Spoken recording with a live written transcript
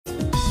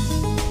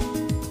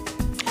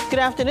Good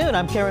afternoon,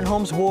 I'm Karen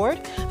Holmes Ward.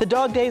 The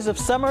dog days of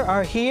summer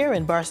are here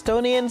and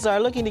Bostonians are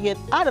looking to get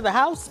out of the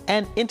house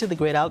and into the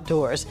great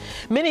outdoors.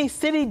 Many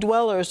city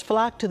dwellers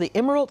flock to the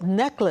Emerald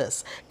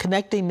Necklace,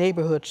 connecting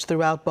neighborhoods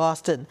throughout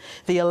Boston.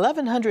 The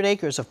 1,100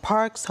 acres of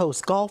parks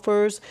host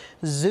golfers,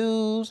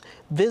 zoos,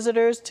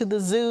 visitors to the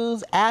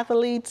zoos,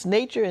 athletes,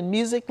 nature and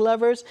music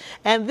lovers.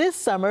 And this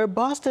summer,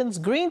 Boston's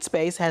green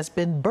space has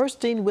been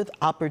bursting with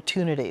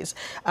opportunities.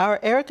 Our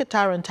Erica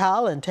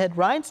Tarantal and Ted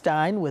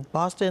Reinstein with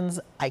Boston's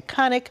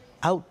iconic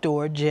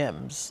outdoor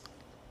gyms.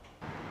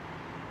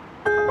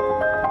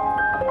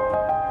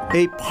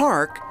 A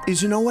park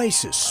is an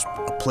oasis,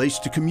 a place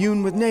to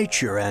commune with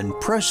nature and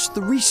press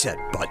the reset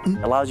button.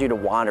 It allows you to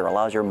wander,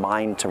 allows your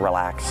mind to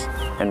relax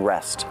and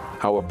rest.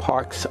 Our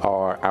parks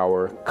are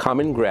our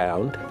common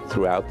ground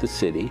throughout the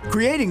city.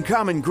 Creating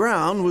common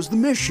ground was the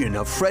mission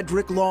of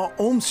Frederick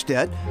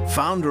Olmsted,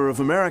 founder of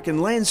American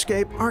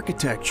landscape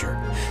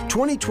architecture.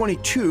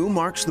 2022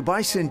 marks the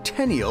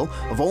bicentennial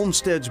of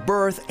Olmsted's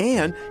birth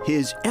and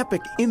his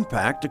epic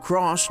impact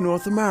across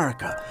North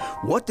America.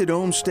 What did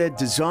Olmsted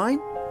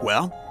design?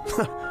 Well,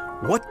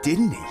 what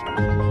didn't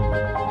he?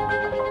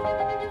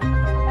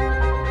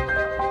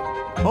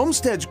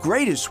 Olmsted's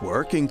greatest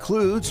work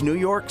includes New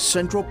York's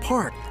Central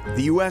Park,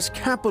 the U.S.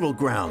 Capitol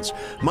grounds,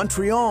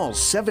 Montreal's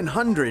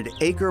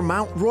 700-acre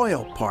Mount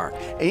Royal Park,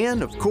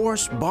 and, of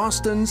course,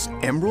 Boston's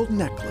Emerald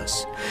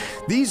Necklace.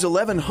 These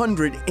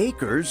 1,100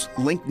 acres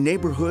link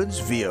neighborhoods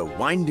via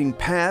winding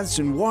paths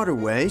and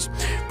waterways.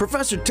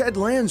 Professor Ted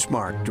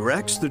Landsmark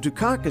directs the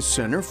Dukakis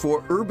Center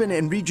for Urban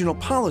and Regional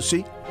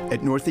Policy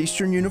at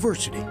Northeastern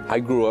University. I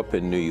grew up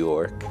in New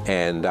York,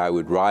 and I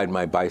would ride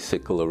my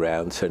bicycle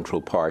around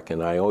Central Park,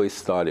 and I always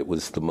thought it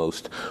was the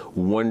most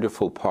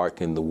wonderful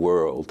park in the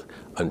world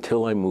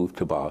until I moved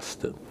to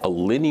Boston. A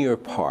linear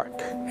park,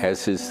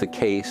 as is the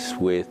case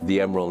with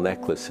the Emerald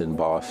Necklace in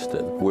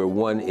Boston, where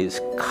one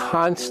is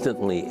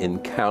constantly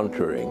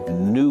encountering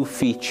new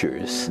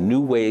features, new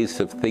ways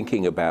of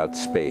thinking about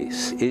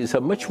space, is a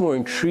much more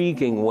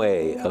intriguing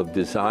way of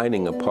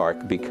designing a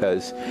park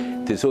because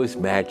there's always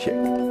magic.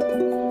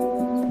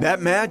 That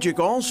magic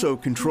also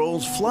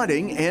controls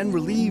flooding and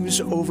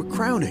relieves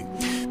overcrowding.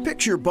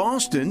 Picture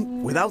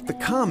Boston without the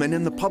Common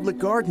and the Public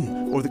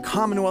Garden or the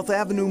Commonwealth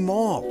Avenue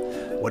Mall.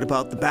 What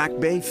about the Back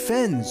Bay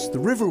Fens, the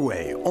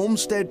Riverway,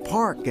 Olmsted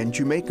Park, and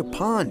Jamaica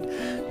Pond?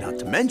 Not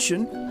to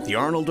mention the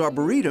Arnold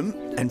Arboretum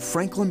and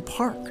Franklin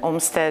Park.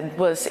 Olmsted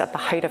was at the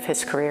height of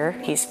his career.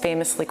 He's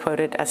famously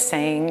quoted as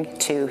saying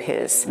to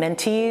his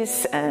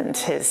mentees and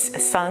his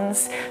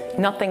sons,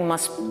 "Nothing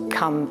must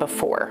come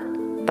before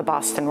the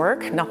Boston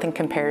work. Nothing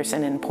compares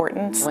in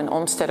importance." When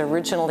Olmsted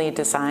originally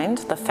designed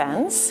the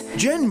Fens.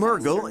 Jen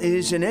Mergel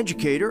is an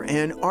educator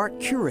and art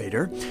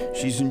curator.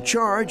 She's in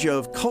charge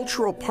of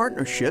cultural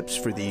partnerships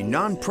for the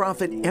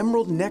nonprofit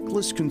Emerald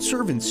Necklace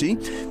Conservancy,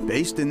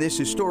 based in this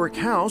historic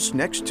house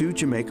next to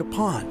Jamaica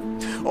Pond.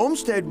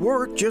 Olmsted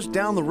worked just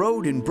down the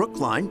road in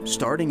Brookline,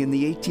 starting in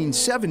the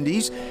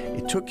 1870s.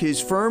 It took his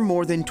firm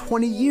more than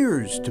 20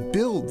 years to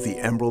build the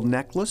Emerald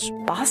Necklace.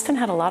 Boston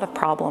had a lot of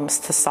problems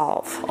to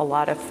solve, a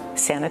lot of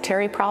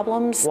sanitary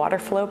problems, water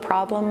flow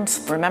problems.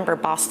 Remember,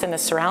 Boston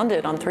is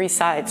surrounded on three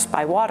sides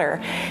by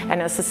water,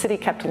 and as the city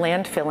kept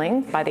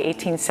landfilling by the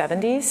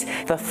 1870s,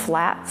 the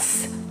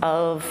flats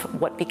of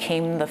what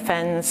became the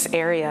Fens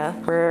area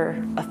were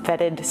a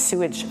fetid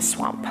sewage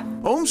swamp.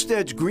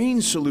 Olmsted's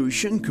green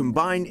solution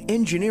combined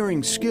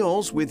engineering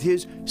skills with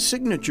his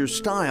signature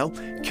style,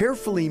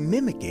 carefully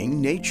mimicking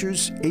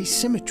nature's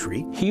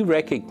asymmetry. He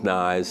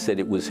recognized that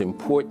it was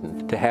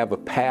important to have a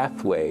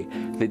pathway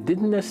that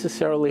didn't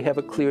necessarily have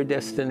a clear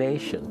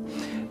destination,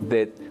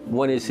 that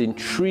one is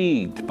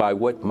intrigued by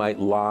what might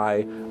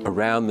lie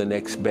around the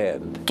next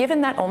bend.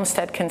 Given that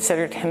Olmsted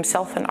considered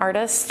himself an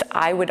artist,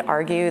 I would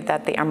argue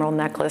that the Emerald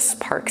Necklace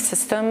Park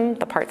system,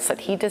 the parts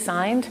that he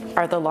designed,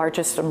 are the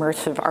largest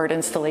immersive art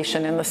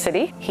installation in the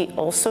city. He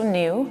also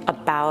knew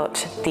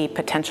about the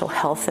potential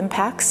health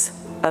impacts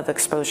of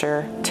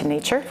exposure to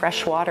nature,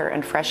 fresh water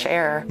and fresh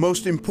air.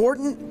 Most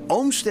important,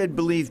 Olmsted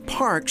believed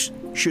parks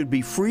should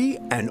be free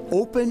and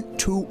open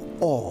to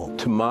all.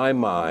 To my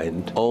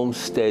mind,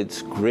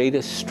 Olmsted's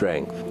greatest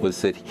strength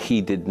was that he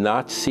did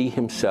not see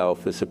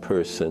himself as a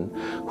person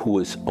who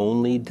was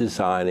only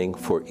designing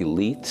for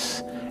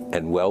elites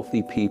and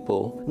wealthy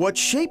people. What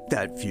shaped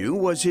that view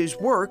was his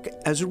work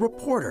as a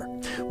reporter,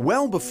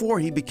 well before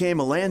he became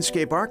a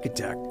landscape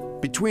architect.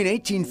 Between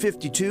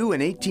 1852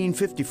 and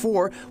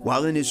 1854,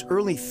 while in his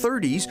early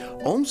 30s,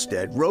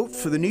 Olmsted wrote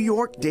for the New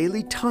York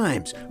Daily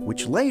Times,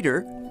 which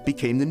later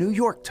became the New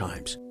York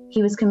Times.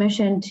 He was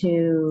commissioned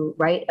to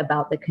write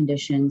about the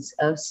conditions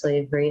of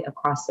slavery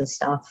across the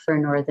South for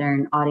a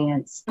Northern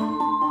audience.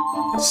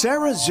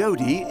 Sarah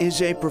Zodi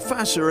is a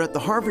professor at the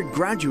Harvard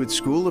Graduate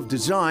School of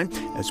Design,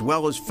 as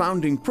well as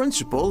founding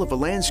principal of a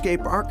landscape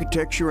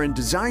architecture and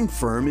design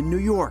firm in New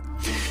York.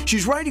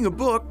 She's writing a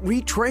book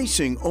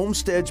retracing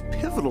Olmsted's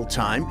pivotal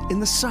time in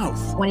the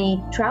South. When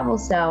he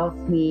travels south,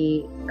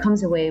 he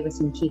comes away with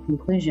some key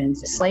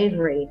conclusions.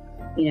 Slavery,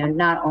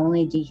 not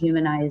only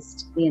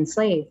dehumanized the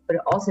enslaved, but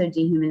it also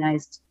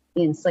dehumanized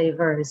the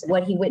enslavers.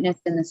 What he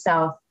witnessed in the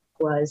South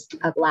was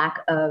a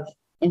lack of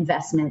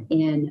investment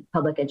in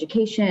public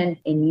education,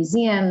 in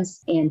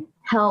museums, in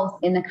health,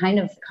 in the kind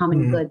of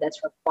common good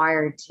that's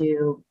required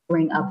to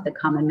bring up the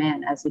common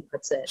man, as he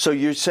puts it. So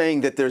you're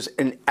saying that there's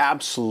an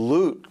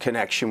absolute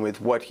connection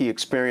with what he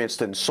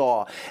experienced and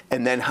saw,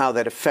 and then how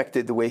that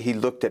affected the way he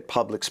looked at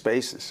public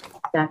spaces.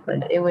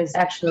 Exactly. It was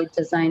actually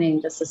designing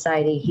the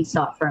society he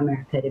sought for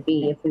America to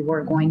be. If we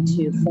were going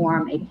to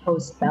form a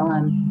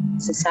post-bellum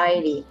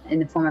society in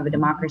the form of a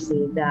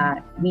democracy,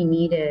 that we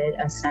needed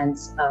a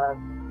sense of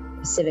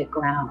civic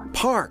ground.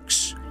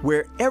 Parks,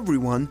 where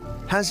everyone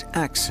has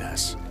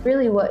access.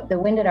 Really what the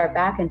wind at our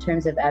back in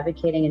terms of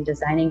advocating and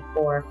designing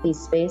for these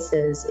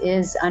spaces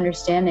is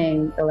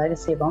understanding the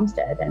legacy of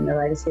Olmsted and the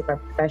legacy of our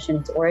profession,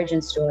 its origin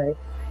story,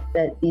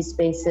 that these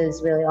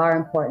spaces really are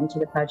important to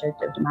the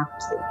project of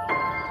democracy.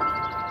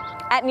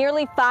 At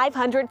nearly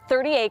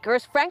 530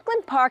 acres,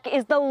 Franklin Park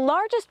is the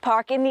largest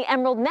park in the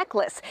Emerald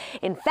Necklace.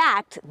 In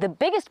fact, the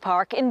biggest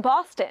park in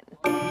Boston.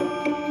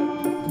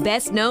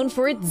 Best known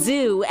for its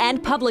zoo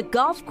and public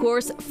golf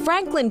course,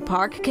 Franklin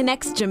Park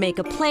connects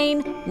Jamaica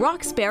Plain,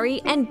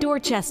 Roxbury, and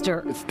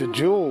Dorchester. It's the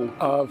jewel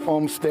of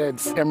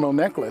Olmsted's Emerald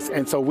Necklace,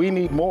 and so we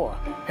need more,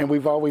 and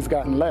we've always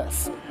gotten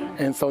less.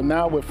 And so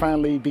now we're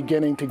finally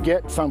beginning to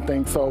get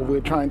something, so we're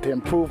trying to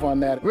improve on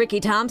that. Ricky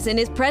Thompson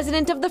is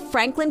president of the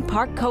Franklin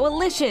Park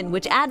Coalition,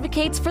 which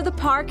advocates for the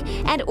park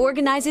and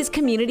organizes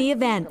community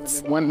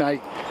events. One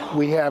night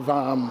we have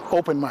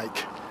open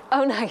mic.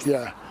 Oh, nice.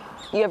 Yeah.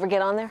 You ever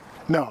get on there?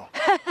 No.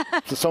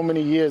 For so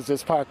many years,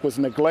 this park was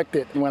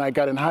neglected. When I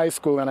got in high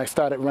school and I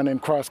started running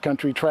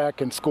cross-country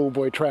track and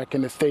schoolboy track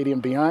in the stadium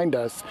behind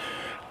us,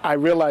 I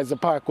realized the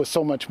park was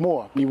so much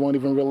more. You won't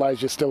even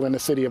realize you're still in the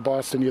city of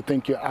Boston. You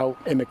think you're out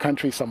in the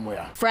country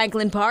somewhere.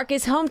 Franklin Park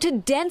is home to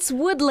dense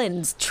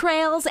woodlands,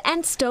 trails,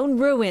 and stone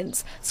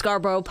ruins.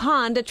 Scarborough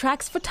Pond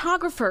attracts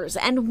photographers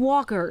and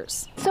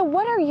walkers. So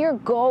what are your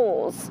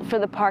goals for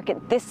the park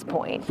at this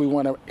point? We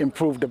want to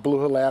improve the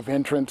Blue Hill Ave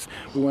entrance.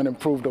 We want to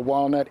improve the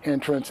Walnut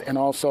entrance and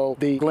also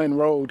the Glen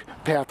Road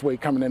pathway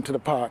coming into the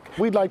park.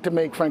 We'd like to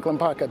make Franklin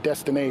Park a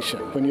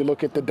destination. When you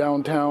look at the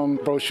downtown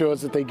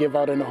brochures that they give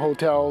out in the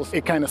hotels,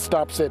 it kind of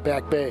stops at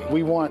Back Bay.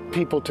 We want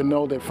people to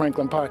know that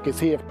Franklin Park is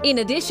here. In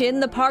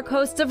addition, the park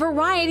hosts a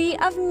variety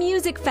of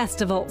music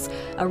festivals.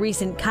 A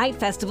recent kite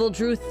festival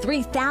drew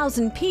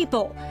 3,000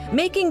 people.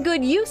 Making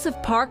good use of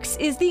parks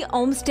is the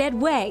Olmsted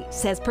way,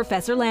 says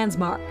Professor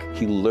Landsmark.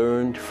 He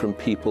learned from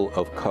people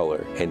of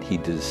color, and he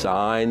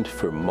designed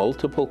for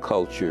multiple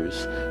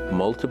cultures,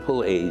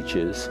 multiple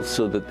ages,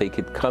 so that they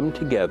could come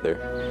together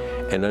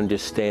and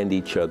understand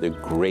each other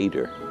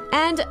greater.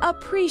 And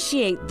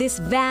appreciate this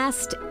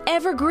vast,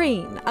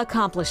 evergreen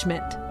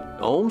accomplishment.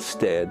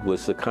 Olmsted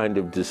was the kind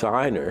of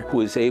designer who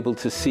was able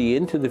to see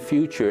into the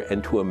future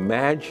and to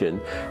imagine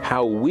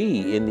how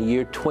we, in the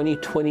year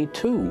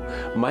 2022,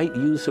 might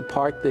use a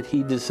park that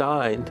he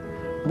designed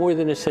more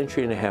than a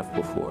century and a half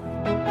before.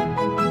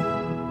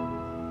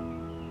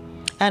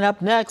 And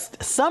up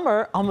next,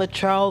 summer on the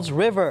Charles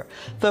River.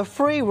 The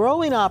free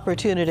rowing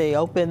opportunity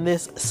opened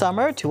this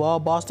summer to all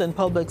Boston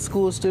Public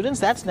School students.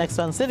 That's next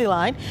on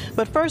Cityline.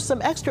 But first, some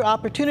extra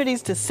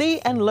opportunities to see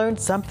and learn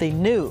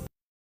something new.